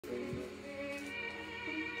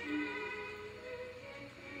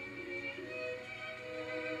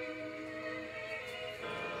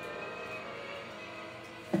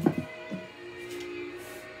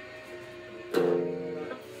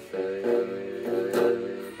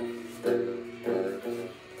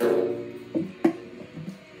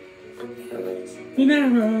You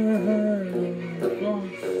never heard of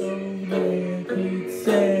one so they could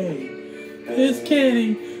say, just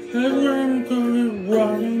kidding, I'm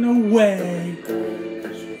running away.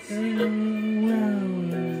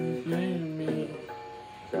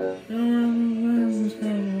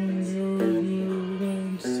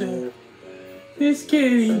 Just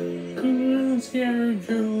kidding, I'm scared to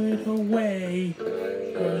throw it away.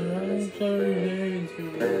 I'm sorry to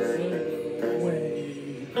throw it away.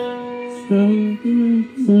 So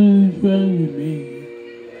me.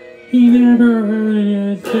 He never heard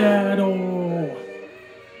it at all.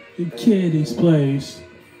 The kid's place.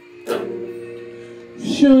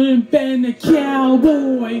 Should've been a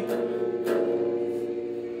cowboy.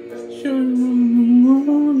 Should've been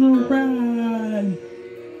on the ride.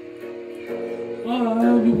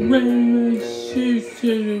 Oh, the railway shit to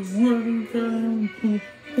the road down to the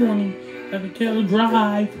corner at the cattle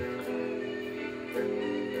drive.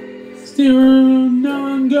 Still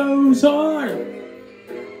none goes hard.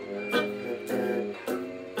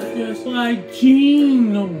 Just like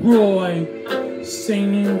Gene Roy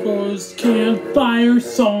singing those campfire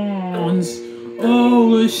songs.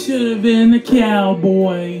 Oh, it should have been a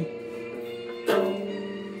cowboy.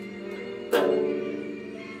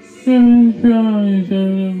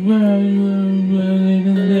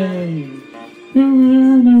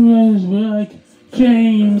 Like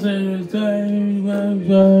James and his day.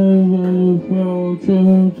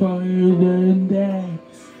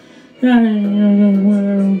 I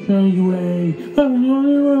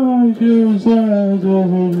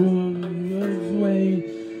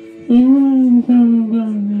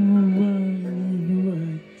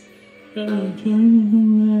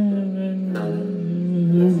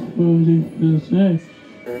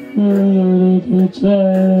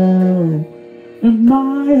in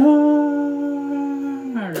my heart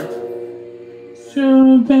should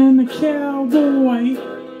have been a cowboy.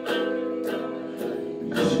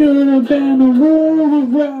 Should have been a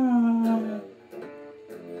road ride.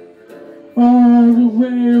 Oh, the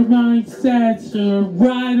rare mindset should have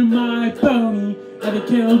riding my pony at a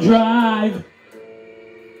cattle drive.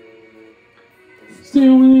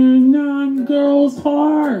 Stealing a young girl's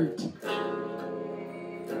heart.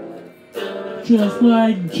 Just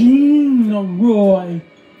like Gene Roy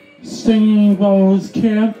singing those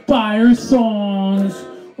campfire songs.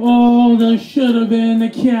 Oh, there should have been a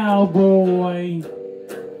cowboy.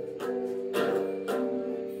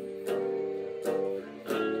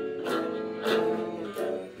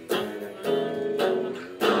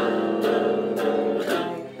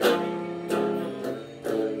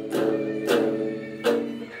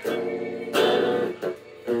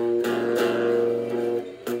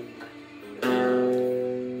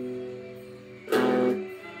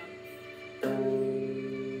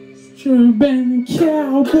 Should have been a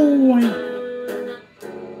cowboy.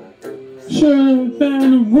 Should have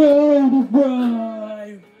been a road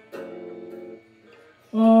ride.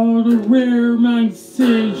 Oh, the rare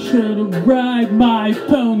mindset should have ride my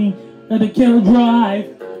pony at a cattle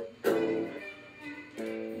drive.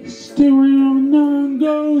 Steering on none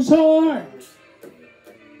goes hard.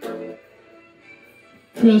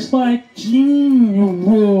 Just like Gene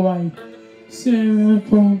Roy. Singing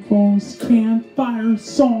from those campfire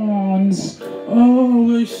songs.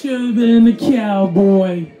 Oh, it should have been a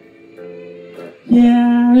cowboy.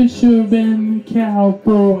 Yeah, it should have been a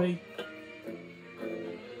cowboy.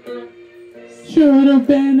 Should have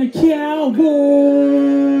been a cowboy.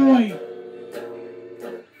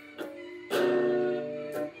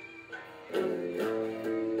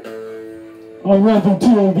 All right, from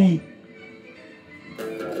 2OB.